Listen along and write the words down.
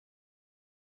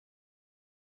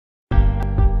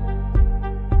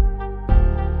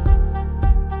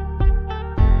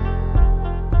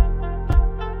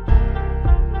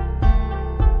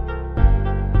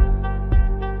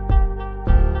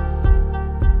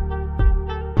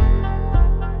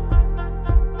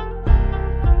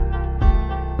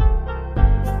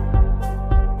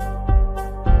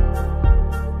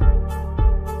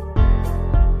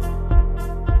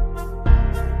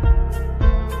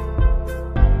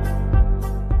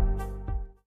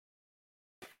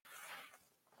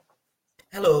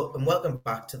Hello and welcome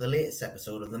back to the latest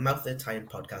episode of the Mouth of Time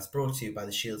podcast brought to you by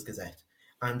the Shields Gazette.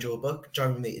 I'm Joe Buck.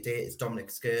 Joining me today is Dom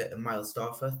Scurr and Miles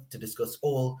Starforth to discuss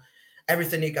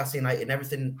everything Newcastle United and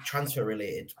everything transfer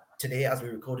related. Today, as we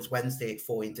record, is Wednesday,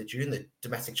 14th of June. The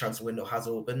domestic transfer window has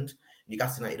opened.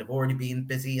 Newcastle United have already been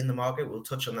busy in the market. We'll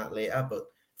touch on that later, but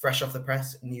fresh off the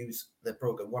press, news that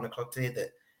broke at 1 o'clock today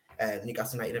that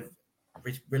Newcastle United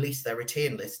have released their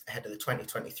retain list ahead of the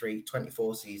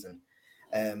 2023-24 season.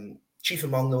 Chief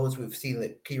among those, we've seen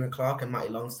that Kieran Clark and Matty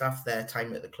Longstaff, their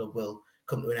time at the club will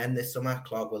come to an end this summer.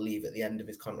 Clark will leave at the end of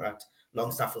his contract.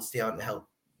 Longstaff will stay on to help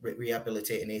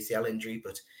rehabilitate an ACL injury,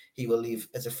 but he will leave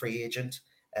as a free agent.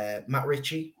 Matt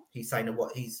Ritchie, he's had a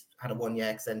 1-year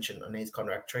extension on his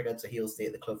contract triggered, so he'll stay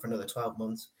at the club for another 12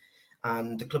 months.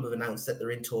 And the club have announced that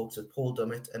they're in talks with Paul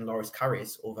Dummett and Loris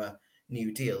Karius over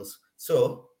new deals.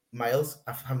 So, Miles,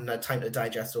 I haven't had time to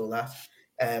digest all that.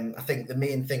 I think the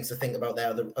main things to think about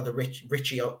there are the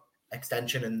Ritchie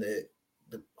extension and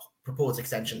the proposed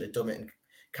extension to Dummett and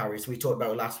Karius. We talked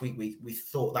about it last week. We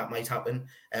thought that might happen.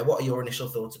 What are your initial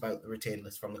thoughts about the retain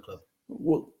list from the club?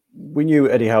 Well, we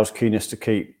knew Eddie Howe's keenness to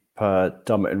keep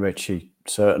Dummett and Ritchie,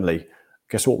 certainly.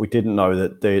 Guess what we didn't know,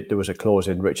 that there was a clause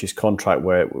in Ritchie's contract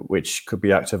which could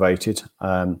be activated.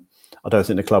 I don't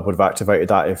think the club would have activated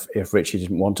that if Ritchie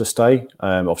didn't want to stay.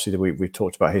 Obviously, we've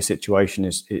talked about his situation,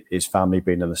 his family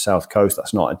being on the South Coast.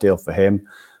 That's not ideal for him,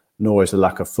 nor is the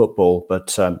lack of football.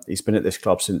 But he's been at this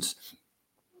club since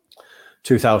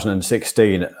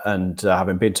 2016, and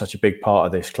having been such a big part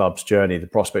of this club's journey, the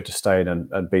prospect of staying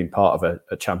and being part of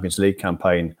a Champions League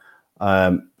campaign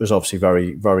was obviously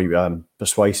very, very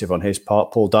persuasive on his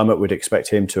part. Paul Dummett, would expect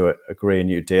him to agree a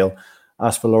new deal.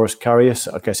 As for Loris Karius,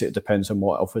 I guess it depends on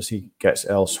what offers he gets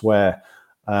elsewhere.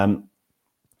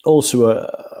 Also,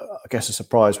 I guess a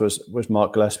surprise was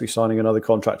Mark Gillespie signing another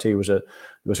contract. There was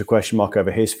a question mark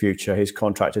over his future. His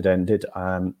contract had ended.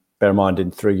 Bear in mind, in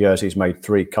 3 years, he's made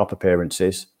 3 cup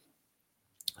appearances.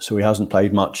 So he hasn't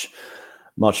played much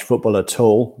football at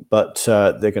all. But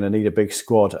they're going to need a big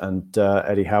squad. And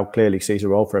Eddie Howe clearly sees a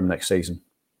role for him next season.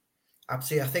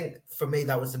 Absolutely. I think for me,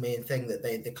 that was the main thing, that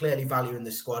they clearly value in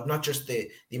the squad, not just the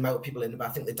amount of people in it, but I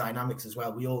think the dynamics as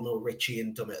well. We all know Ritchie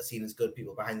and Dummett are seen as good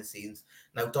people behind the scenes.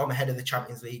 Now, Dom, ahead of the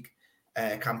Champions League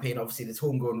campaign, obviously there's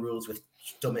homegrown rules with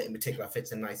Dummett in particular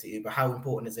fits in nicely, but how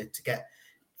important is it to get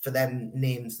for them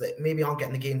names that maybe aren't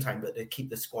getting the game time, but to keep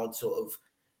the squad sort of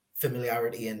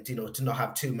familiarity and, to not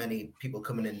have too many people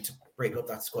coming in to break up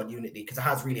that squad unity, because it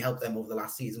has really helped them over the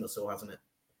last season or so, hasn't it?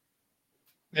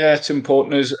 Yeah, it's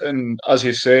important, and as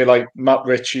you say, like Matt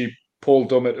Ritchie, Paul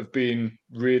Dummett have been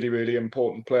really, really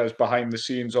important players behind the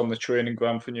scenes on the training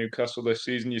ground for Newcastle this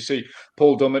season. You see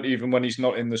Paul Dummett, even when he's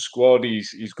not in the squad,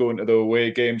 he's going to the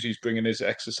away games, he's bringing his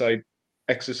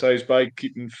exercise bag,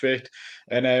 keeping fit.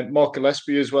 And Mark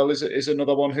Gillespie as well is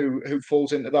another one who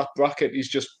falls into that bracket. He's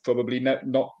just probably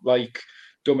not like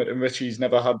Dummett and Ritchie's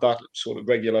never had that sort of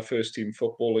regular first team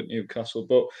football at Newcastle.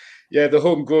 But yeah, the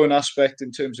homegrown aspect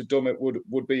in terms of Dummett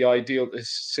would be ideal to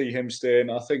see him stay. And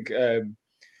I think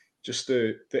just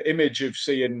the image of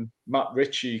seeing Matt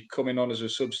Ritchie coming on as a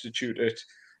substitute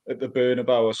at the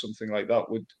Bernabeu or something like that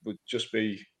would just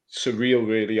be surreal,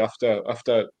 really, after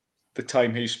the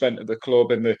time he spent at the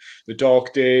club and the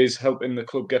dark days helping the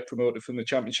club get promoted from the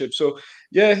Championship. So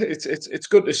yeah, it's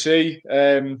good to see.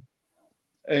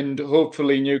 And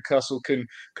hopefully Newcastle can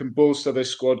bolster this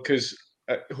squad, because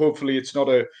hopefully it's not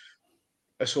a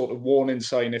sort of warning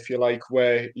sign, if you like,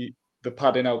 where they're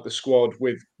padding out the squad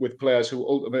with players who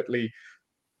ultimately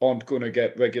aren't going to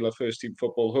get regular first team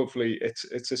football. Hopefully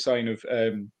it's a sign of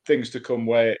things to come,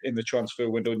 where in the transfer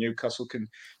window Newcastle can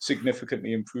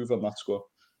significantly improve on that squad.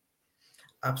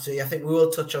 Absolutely. I think we will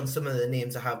touch on some of the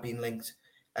names that have been linked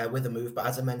with the move, but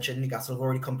as I mentioned, Newcastle have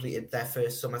already completed their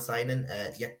first summer signing.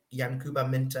 Yankuba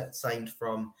Minteh signed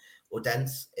from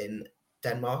Odense in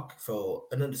Denmark for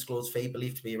an undisclosed fee,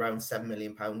 believed to be around £7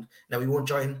 million. Now, he won't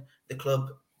join the club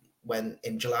when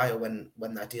in July, or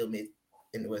when that deal made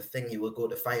into a thing. He will go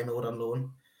to Feyenoord on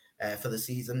loan for the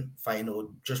season.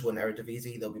 Feyenoord just won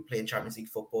Eredivisie. They'll be playing Champions League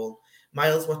football.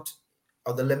 Miles, what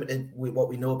are the limited what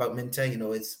we know about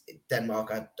Minteh? Is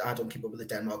Denmark. I don't keep up with the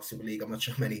Denmark Super League. I'm not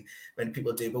sure many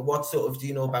people do. But what sort of do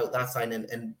you know about that signing,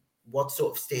 and what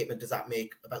sort of statement does that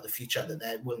make about the future, that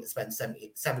they're willing to spend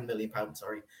 £7 million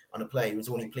on a player who's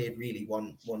only played really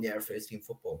one year of first team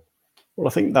football? Well,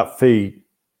 I think that fee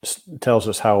tells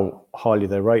us how highly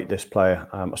they rate this player.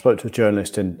 I spoke to a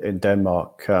journalist in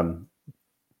Denmark.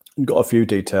 Got a few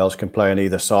details. Can play on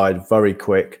either side, very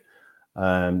quick.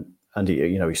 And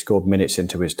he scored minutes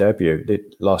into his debut.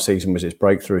 Last season was his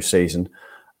breakthrough season.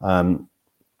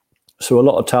 So a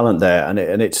lot of talent there, and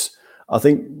it's. I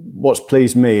think what's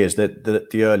pleased me is that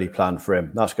the early plan for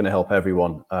him, that's going to help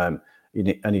everyone. And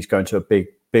he's going to a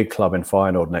big club in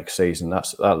Feyenoord next season.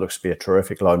 That looks to be a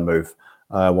terrific loan move,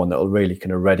 one that will really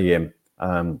kind of ready him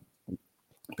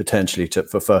potentially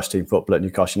for first team football at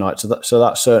Newcastle United. So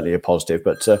that's certainly a positive.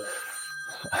 But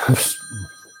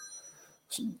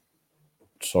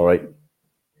sorry.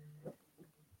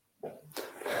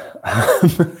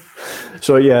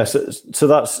 So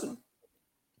that's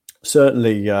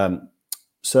certainly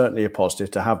a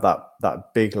positive to have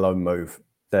that big loan move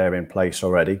there in place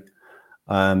already,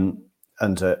 and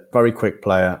a very quick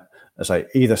player, as I say,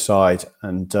 either side,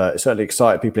 and certainly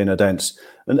excited people in Odense,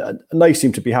 and they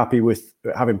seem to be happy with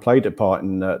having played a part,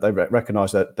 and they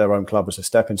recognise that their own club as a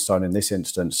stepping stone in this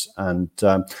instance, and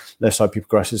let's hope he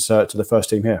progresses to the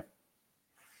first team here.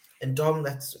 And Dom,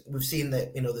 we've seen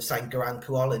that they signed Garang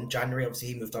Kual in January. Obviously,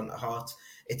 he moved on to Heart.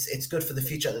 It's good for the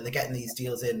future that they're getting these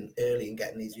deals in early and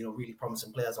getting these really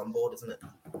promising players on board, isn't it?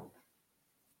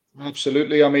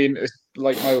 Absolutely. I mean,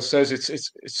 like Miles says,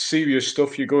 it's serious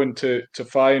stuff. You go into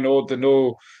Feyenoord, there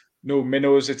no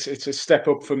minnows. It's a step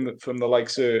up from the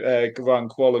likes of Garang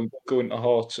Kual and going to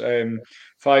Heart.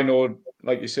 Feyenoord,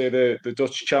 like you say, the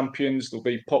Dutch champions. They'll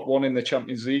be pot one in the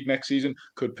Champions League next season.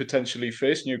 Could potentially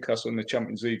face Newcastle in the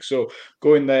Champions League. So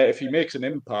going there, if he makes an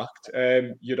impact,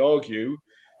 you'd argue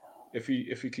if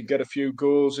he could get a few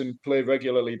goals and play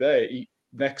regularly there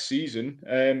next season,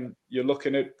 you're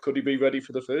looking at could he be ready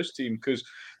for the first team? Because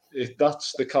if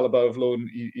that's the calibre of loan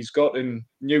he's got in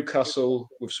Newcastle,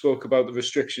 we've spoke about the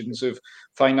restrictions of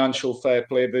financial fair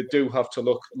play. They do have to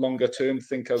look longer term,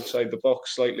 think outside the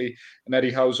box slightly. And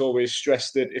Eddie Howe's always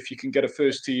stressed that if you can get a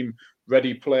first team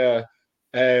ready player,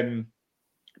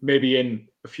 maybe in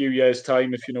a few years'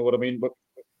 time, if you know what I mean, but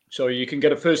so you can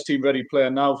get a first team ready player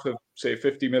now for say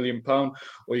 £50 million,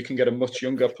 or you can get a much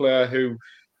younger player who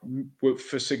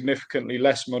for significantly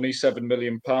less money, £7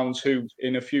 million, who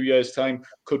in a few years' time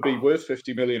could be worth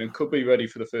 50 million and could be ready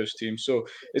for the first team. So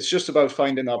it's just about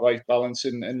finding that right balance.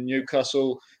 And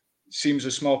Newcastle seems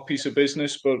a smart piece of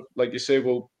business, but like you say,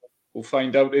 we'll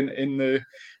find out in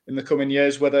the coming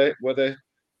years whether it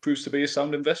proves to be a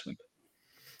sound investment.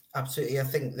 Absolutely. I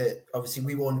think that obviously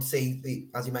we won't see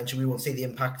as you mentioned, we won't see the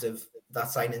impact of that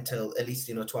sign until at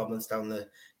least 12 months down the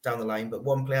line. But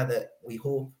one player that we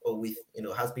hope, or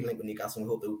has been linked with Newcastle, and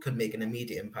we hope that could make an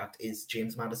immediate impact is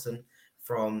James Maddison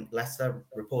from Leicester.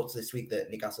 Reports this week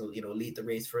that Newcastle lead the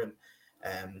race for him.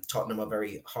 Tottenham are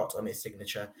very hot on his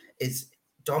signature. Is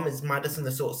Maddison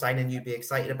the sort of signing you'd be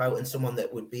excited about, and someone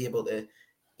that would be able to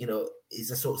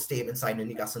is a sort of statement signing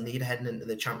Newcastle need heading into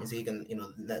the Champions League and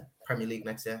the Premier League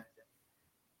next year?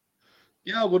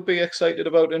 Yeah, I would be excited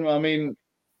about him. I mean,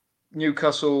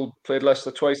 Newcastle played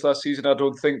Leicester twice last season. I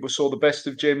don't think we saw the best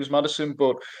of James Maddison,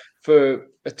 but for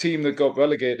a team that got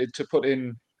relegated to put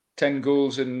in 10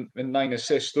 goals and 9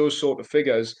 assists, those sort of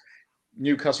figures,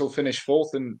 Newcastle finished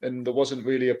fourth, and there wasn't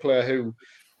really a player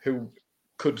who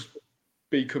could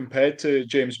be compared to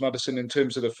James Maddison in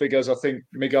terms of the figures. I think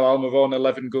Miguel Almiron,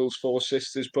 11 goals, 4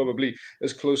 assists, is probably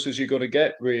as close as you're going to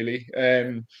get, really.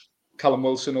 Callum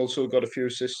Wilson also got a few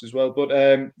assists as well. But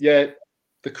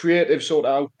the creative sort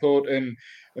of output and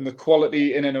the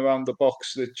quality in and around the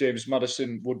box that James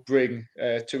Maddison would bring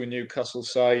to a Newcastle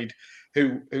side,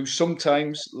 who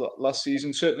sometimes last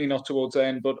season, certainly not towards the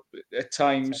end, but at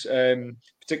times,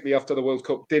 particularly after the World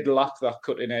Cup, did lack that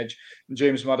cutting edge. And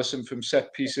James Maddison, from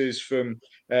set pieces, from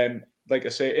like I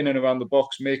say, in and around the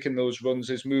box, making those runs,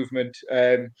 his movement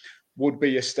would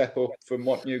be a step up from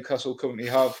what Newcastle currently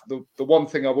have. The one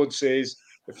thing I would say is,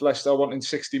 if Leicester are wanting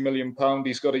 £60 million,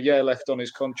 he's got a year left on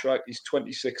his contract. He's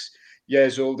 26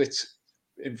 years old. It's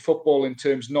in football in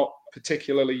terms not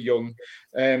particularly young.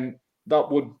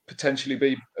 That would potentially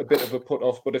be a bit of a put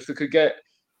off. But if they could get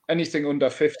anything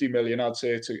under 50 million, I'd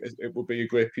say it would be a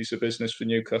great piece of business for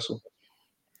Newcastle.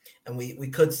 And we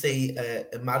could see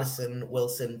a Maddison,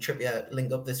 Wilson, Trippier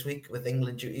link up this week with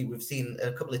England duty. We've seen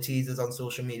a couple of teasers on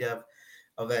social media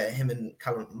of him and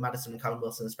Maddison and Callum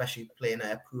Wilson, especially playing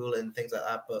a pool and things like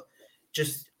that. But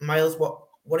just, Miles,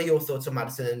 what are your thoughts on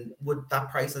Maddison? And would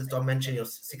that price, as Dom mentioned,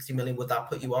 60 million, would that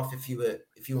put you off if you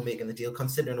were making the deal,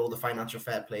 considering all the financial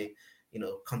fair play,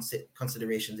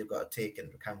 considerations you've got to take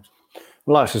into account?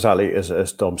 Well, that's exactly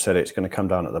as Dom said. It's going to come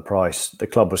down at the price. The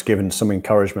club was given some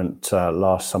encouragement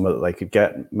last summer that they could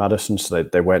get Maddison, so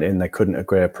they went in. They couldn't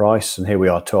agree a price, and here we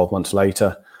are 12 months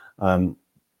later, and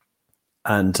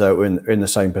we're in the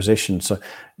same position. So,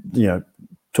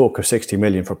 talk of 60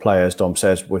 million for players, Dom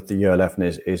says, with the year left in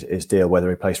his deal, whether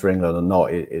he plays for England or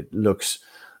not, it looks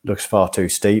far too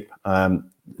steep.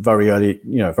 Very early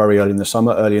in the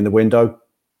summer, early in the window,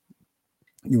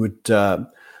 you would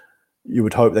you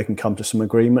would hope they can come to some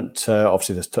agreement.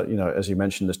 Obviously, there's as you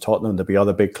mentioned, there's Tottenham. There'll be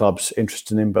other big clubs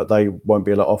interested in him, but they won't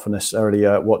be able to offer necessarily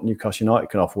what Newcastle United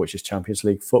can offer, which is Champions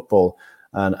League football.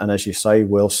 And as you say,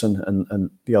 Wilson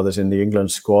and the others in the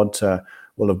England squad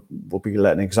will be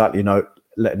letting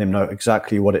him know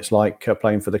exactly what it's like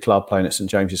playing for the club, playing at St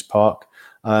James's Park.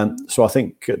 So I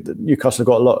think Newcastle have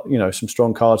got a lot, some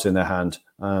strong cards in their hand.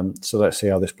 So let's see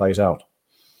how this plays out.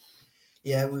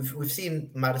 Yeah, we've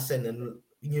seen Maddison and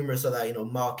numerous other,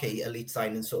 marquee elite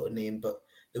signing sort of name, but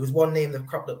there was one name that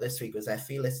cropped up this week was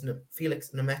Felix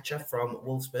Nmecha from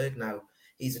Wolfsburg. Now,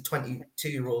 he's a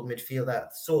 22-year-old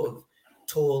midfielder, sort of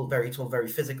tall, very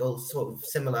physical, sort of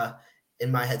similar,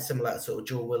 in my head, similar to sort of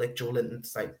Joe Linton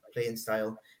type playing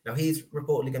style. Now, he's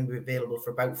reportedly going to be available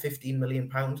for about £15 million.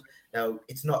 Now,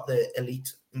 it's not the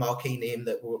elite marquee name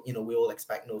that we all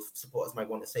expect no supporters might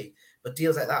want to see, but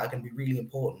deals like that are going to be really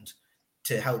important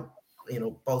to help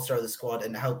bolster the squad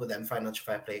and help with them financial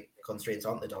fair play constraints,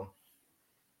 aren't they, Dom?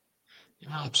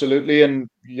 Absolutely, and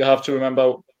you have to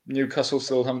remember Newcastle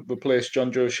still haven't replaced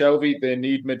John Joe Shelby. They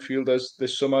need midfielders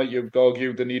this summer. You'd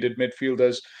argue they needed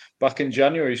midfielders back in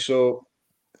January. So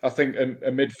I think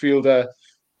a midfielder,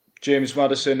 James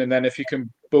Maddison, and then if you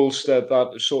can bolster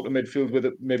that sort of midfield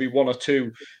with maybe one or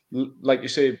two, like you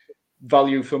say,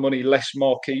 value for money, less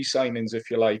marquee signings,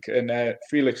 if you like. And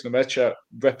Felix Nmecha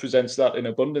represents that in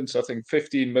abundance. I think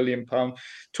 £15 million,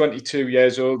 22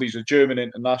 years old. He's a German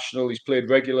international. He's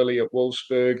played regularly at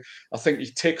Wolfsburg. I think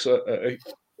he ticks a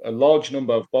large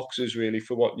number of boxes, really,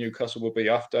 for what Newcastle will be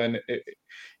after. And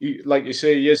like you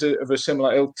say, he is of a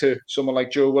similar ilk to someone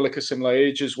like Joe Willock, a similar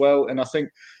age as well. And I think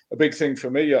a big thing for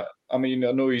me, I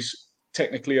know he's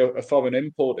technically a foreign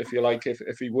import, if you like,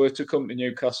 if he were to come to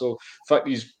Newcastle. In fact,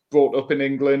 he's brought up in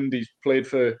England. He's played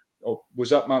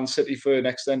was at Man City for an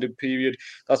extended period.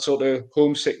 That sort of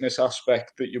homesickness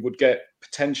aspect that you would get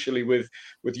potentially with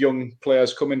young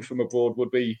players coming from abroad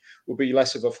would be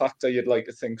less of a factor, you'd like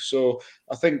to think. So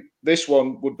I think this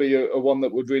one would be a one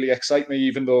that would really excite me,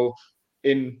 even though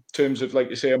in terms of, like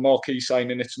you say, a marquee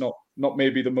signing, it's not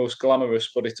maybe the most glamorous,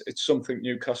 but it's something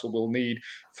Newcastle will need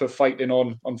for fighting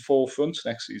on four fronts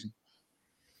next season.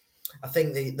 I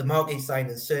think the marquee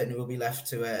signings certainly will be left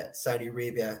to Saudi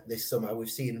Arabia this summer. We've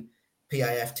seen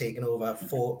PIF taking over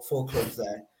four clubs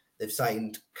there. They've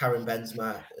signed Karim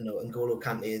Benzema, N'Golo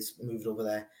Kante has moved over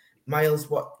there. Miles,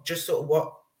 what's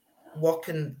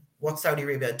Saudi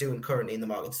Arabia doing currently in the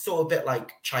market? It's sort of a bit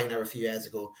like China a few years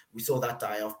ago. We saw that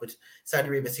die off, but Saudi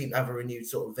Arabia seem to have a renewed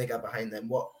sort of vigor behind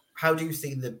them. How do you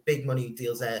see the big money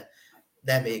deals they're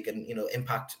making,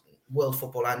 impact world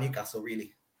football and Newcastle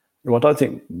really? Well, I don't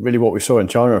think really what we saw in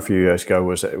China a few years ago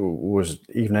was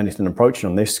even anything approaching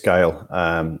on this scale.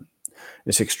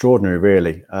 It's extraordinary,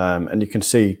 really, and you can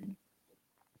see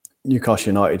Newcastle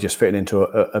United just fitting into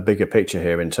a bigger picture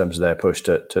here in terms of their push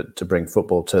to bring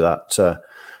football to that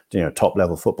top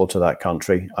level football to that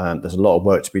country. There's a lot of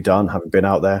work to be done. Having been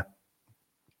out there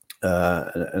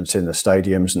and seen the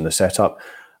stadiums and the setup,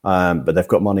 but they've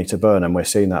got money to burn, and we're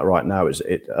seeing that right now. As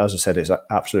I said, it's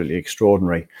absolutely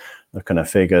extraordinary, the kind of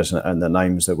figures and the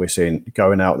names that we're seeing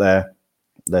going out there.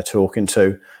 They're talking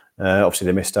to. Obviously,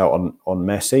 they missed out on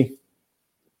Messi,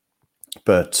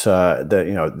 but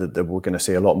we're going to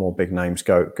see a lot more big names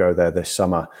go there this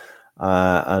summer,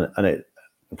 and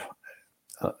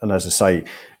as I say,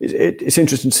 it's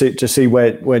interesting to see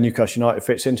where Newcastle United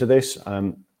fits into this.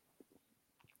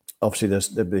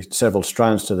 Obviously, there'll be several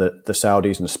strands to the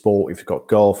Saudis and sport. You've got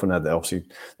golf, and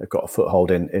they've got a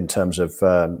foothold in terms of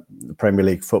the Premier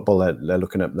League football. They're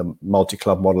looking at the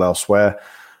multi-club model elsewhere.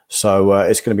 So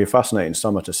it's going to be a fascinating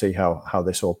summer to see how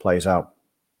this all plays out.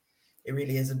 It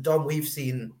really is. And Dom, we've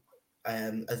seen,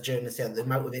 as journalists, the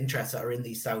amount of interest that are in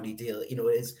these Saudi deals.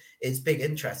 It's big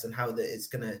interest in how it's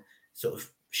going to sort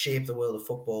of shape the world of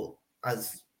football.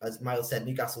 As Miles said,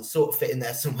 Newcastle sort of fit in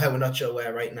there somewhere. We're not sure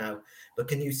where right now. But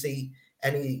can you see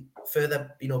any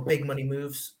further, big money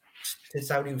moves to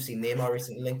Saudi? We've seen Neymar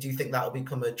recently linked. Do you think that will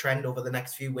become a trend over the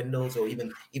next few windows, or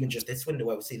even just this window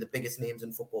where we see the biggest names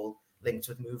in football linked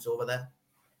with moves over there?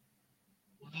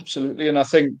 Absolutely. And I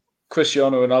think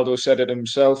Cristiano Ronaldo said it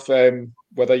himself,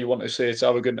 whether you want to say it's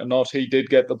arrogant or not, he did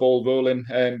get the ball rolling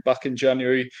back in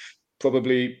January,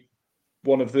 probably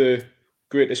one of the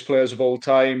greatest players of all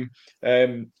time,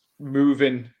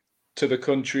 moving to the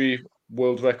country,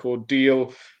 world record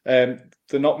deal. They're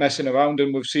not messing around,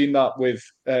 and we've seen that with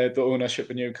the ownership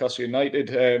of Newcastle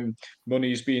United.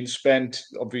 Money's being spent,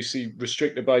 obviously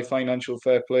restricted by financial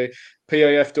fair play.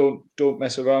 PIF don't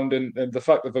mess around, and the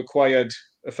fact they've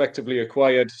effectively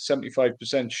acquired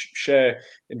 75% share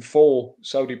in 4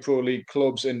 Saudi Pro League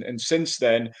clubs, and since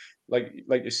then like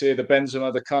you say, the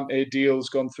Benzema, the Kante deal's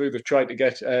gone through. They've tried to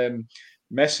get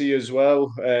Messi as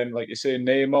well, like you say,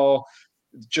 Neymar.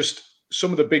 Just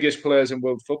some of the biggest players in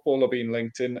world football are being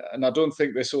linked in, and I don't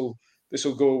think this will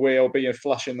go away or be a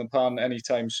flash in the pan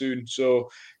anytime soon. So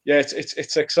yeah,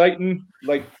 it's exciting.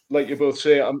 Like you both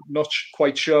say, I'm not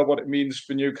quite sure what it means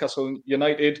for Newcastle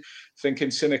United.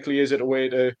 Thinking cynically, is it a way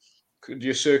to, could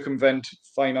you circumvent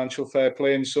financial fair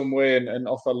play in some way and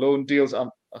offer loan deals?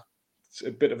 It's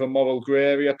a bit of a moral grey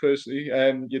area personally,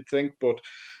 you'd think, but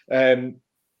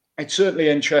it's certainly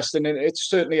interesting and it's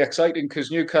certainly exciting because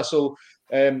Newcastle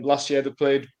last year they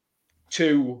played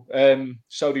two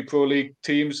Saudi Pro League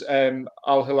teams,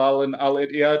 Al Hilal and Al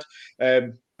Ittihad.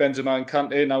 Benzema and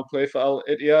Kante now play for Al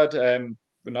Ittihad.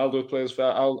 Ronaldo plays for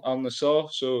Al Nassr.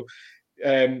 So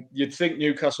you'd think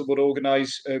Newcastle would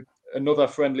organise another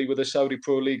friendly with a Saudi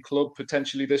Pro League club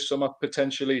potentially this summer,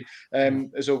 potentially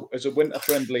as a winter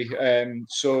friendly.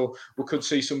 So we could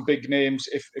see some big names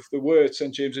if there were at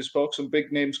St James's Park, some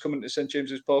big names coming to St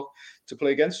James's Park to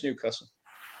play against Newcastle.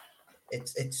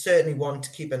 It's certainly one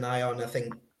to keep an eye on. I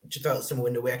think just out the summer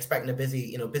window, we're expecting a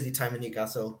busy time in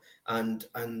Newcastle and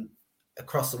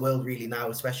across the world really now,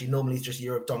 especially normally it's just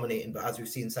Europe dominating, but as we've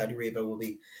seen, Saudi Arabia will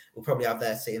probably have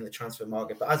their say in the transfer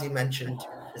market. But as you mentioned,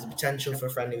 there's a potential for a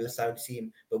friendly with the Saudi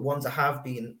team, but ones that have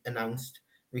been announced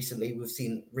recently, we've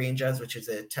seen Rangers, which is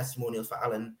a testimonial for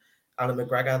Alan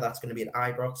McGregor. That's going to be at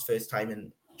Ibrox, first time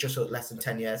in just less than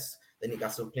 10 years that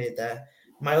Newcastle played there.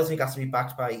 Miles, Newcastle will be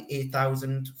backed by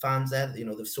 8,000 fans there.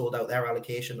 They've sold out their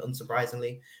allocation,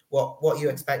 unsurprisingly. What are you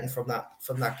expecting from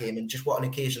that game, and just what an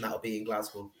occasion that'll be in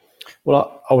Glasgow?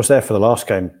 Well, I was there for the last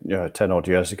game, 10 odd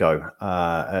years ago.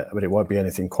 But it won't be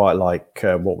anything quite like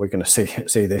what we're going to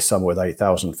see this summer with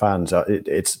 8,000 fans.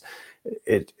 It's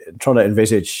trying to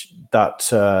envisage that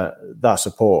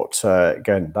support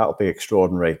again. That'll be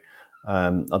extraordinary. I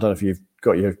don't know if you've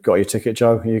got your ticket,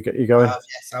 Joe. You going?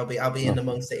 Yes, I'll be in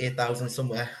amongst the 8,000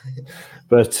 somewhere.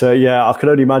 But yeah, I can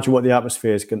only imagine what the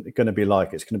atmosphere is going to be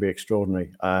like. It's going to be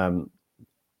extraordinary.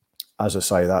 As I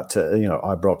say, that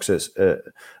Ibrox is at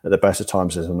the best of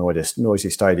times is a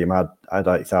noisy stadium. Add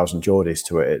 8,000 Geordies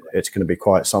to it, it's going to be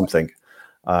quite something.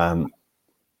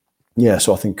 Yeah,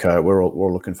 so I think we're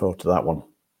all looking forward to that one.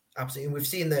 Absolutely. We've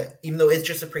seen that even though it's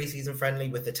just a pre-season friendly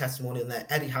with the testimonial there,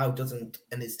 Eddie Howe doesn't,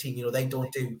 and his team, they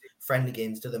don't do friendly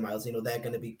games to the Miles. They're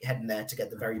going to be heading there to get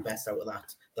the very best out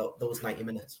of those 90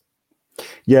 minutes.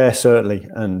 Yeah, certainly,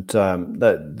 and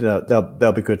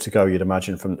they'll be good to go. You'd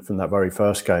imagine from that very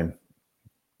first game,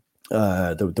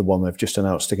 the one they've just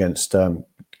announced against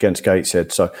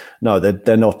Gateshead. So no,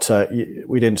 they're not.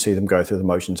 We didn't see them go through the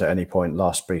motions at any point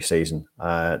last pre-season.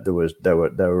 They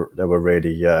were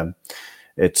really.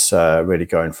 It's really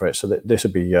going for it. So this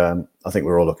would be. I think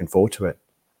we're all looking forward to it.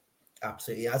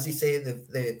 Absolutely. As you say,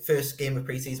 the first game of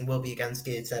pre-season will be against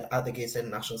Gateshead at the Gateshead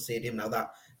National Stadium. Now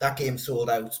that game sold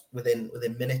out within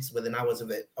minutes, within hours of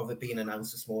it being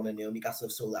announced this morning. Newcastle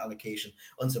have sold the allocation.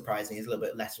 Unsurprisingly, it's a little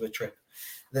bit less of a trip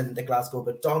than the Glasgow.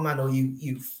 But Dom, I know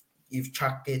you've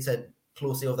tracked Gateshead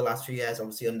closely over the last few years,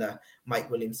 obviously under Mike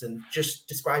Williamson. Just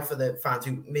describe for the fans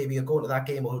who maybe are going to that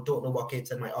game or who don't know what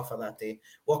Gateshead might offer that day.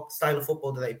 What style of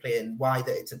football do they play, and why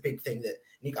that it's a big thing that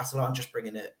Newcastle aren't just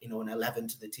bringing an 11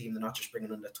 to the team. They're not just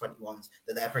bringing under 21s.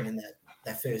 That they're bringing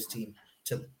their first team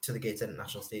to the Gateshead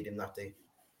International Stadium that day.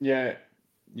 Yeah,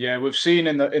 we've seen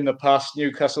in the past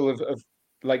Newcastle have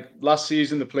like last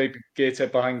season they played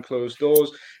Gateshead behind closed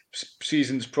doors.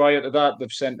 Seasons prior to that,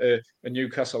 they've sent a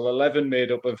Newcastle 11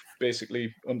 made up of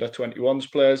basically under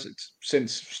 21s players. It's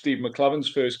since Steve McClaven's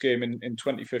first game in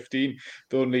 2015.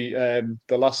 The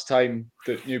last time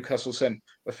that Newcastle sent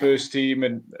a first team,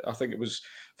 and I think it was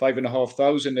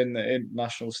 5,500 in the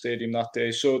National Stadium that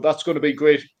day. So that's going to be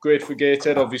great for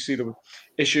Gateshead. Obviously, the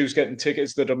issues getting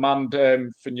tickets, the demand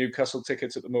for Newcastle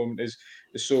tickets at the moment is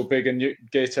so big, and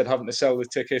Gateshead having to sell the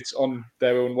tickets on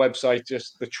their own website.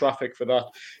 Just the traffic for that,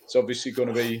 it's obviously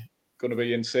going to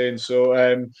be insane.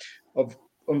 So,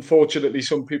 unfortunately,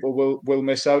 some people will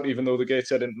miss out, even though the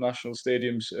Gateshead International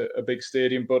Stadium's a big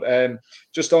stadium. But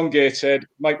just on Gateshead,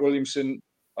 Mike Williamson.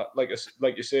 Like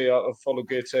you say, I've followed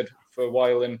Gateshead for a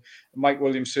while, and Mike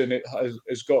Williamson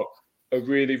has got a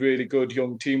really, really good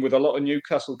young team with a lot of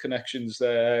Newcastle connections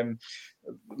there. A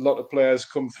lot of players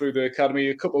come through the academy.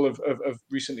 A couple have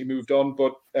recently moved on,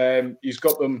 but he's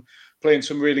got them playing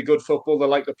some really good football. They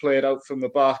like to play it out from the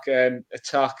back,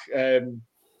 attack.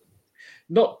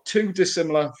 Not too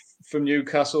dissimilar from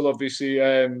Newcastle, obviously.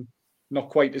 Not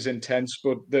quite as intense,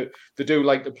 but they do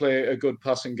like to play a good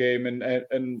passing game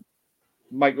and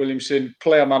Mike Williamson,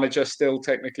 player manager, still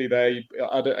technically there.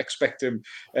 I'd expect him.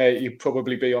 He'd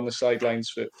probably be on the sidelines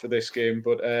for this game.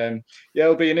 But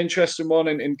it'll be an interesting one.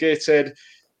 In Gateshead,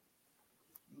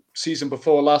 season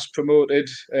before last promoted,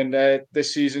 and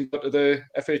this season got to the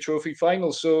FA Trophy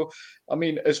final. So, I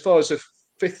mean, as far as the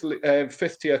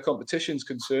fifth tier competition is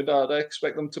concerned, I'd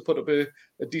expect them to put up a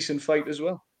decent fight as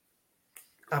well.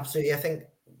 Absolutely, I think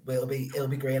it'll be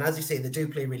great. And as you say, they do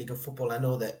play really good football. I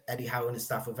know that Eddie Howe and his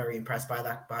staff were very impressed by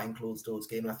that behind closed doors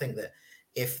game. And I think that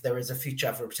if there is a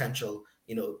future for potential,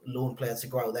 loan players to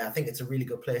go out there, I think it's a really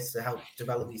good place to help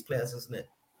develop these players, isn't it?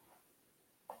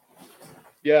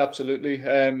 Yeah, absolutely.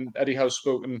 Eddie Howe's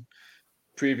spoken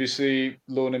previously,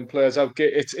 loaning players out.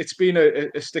 It's been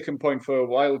a sticking point for a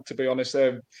while, to be honest.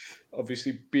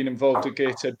 Obviously, been involved at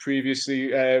Gateshead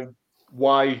previously.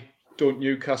 Why don't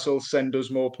Newcastle send us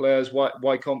more players?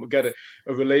 Why can't we get a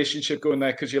relationship going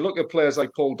there? Because you look at players like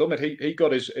Paul Dummett, he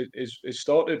got his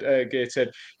start at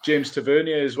Gateshead. James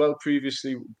Tavernier as well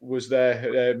previously was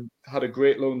there, had a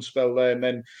great loan spell there, and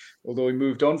then although he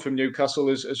moved on from Newcastle,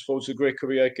 has forged a great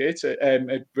career at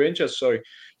at Rangers. Sorry,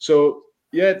 so.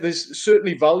 Yeah, there's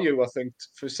certainly value, I think,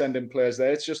 for sending players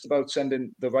there. It's just about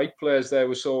sending the right players there.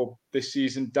 We saw this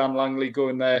season Dan Langley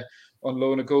going there on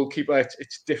loan, a goalkeeper.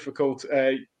 It's difficult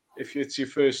if it's your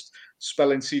first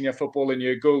spell in senior football and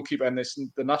you're a goalkeeper, and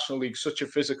the National League, such a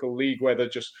physical league where they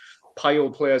just pile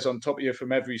players on top of you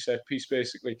from every set piece,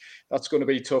 basically. That's going to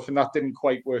be tough, and that didn't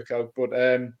quite work out. But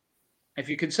if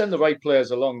you can send the right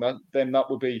players along, then that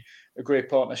would be a great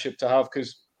partnership to have,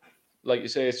 because like you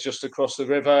say, it's just across the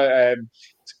river.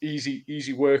 It's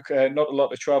easy work. Not a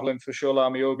lot of travelling for Shola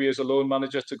Amiobi as a loan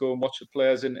manager to go and watch the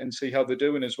players and see how they're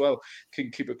doing as well. Can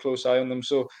keep a close eye on them.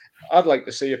 So I'd like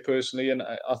to see it personally, and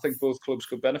I think both clubs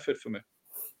could benefit from it.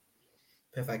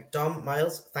 Perfect. Dom,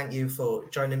 Miles, thank you for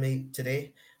joining me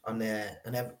today on there.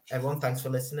 And everyone, thanks for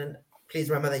listening. Please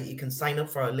remember that you can sign up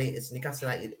for our latest Newcastle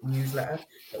United newsletter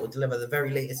that will deliver the very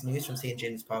latest news from St.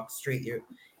 James Park straight to your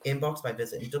inbox by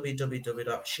visiting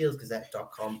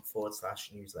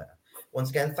www.shieldsgazette.com/newsletter. Once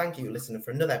again, thank you for listening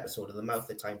for another episode of the Mouth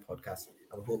of Time podcast,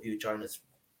 and we hope you join us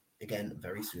again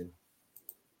very soon.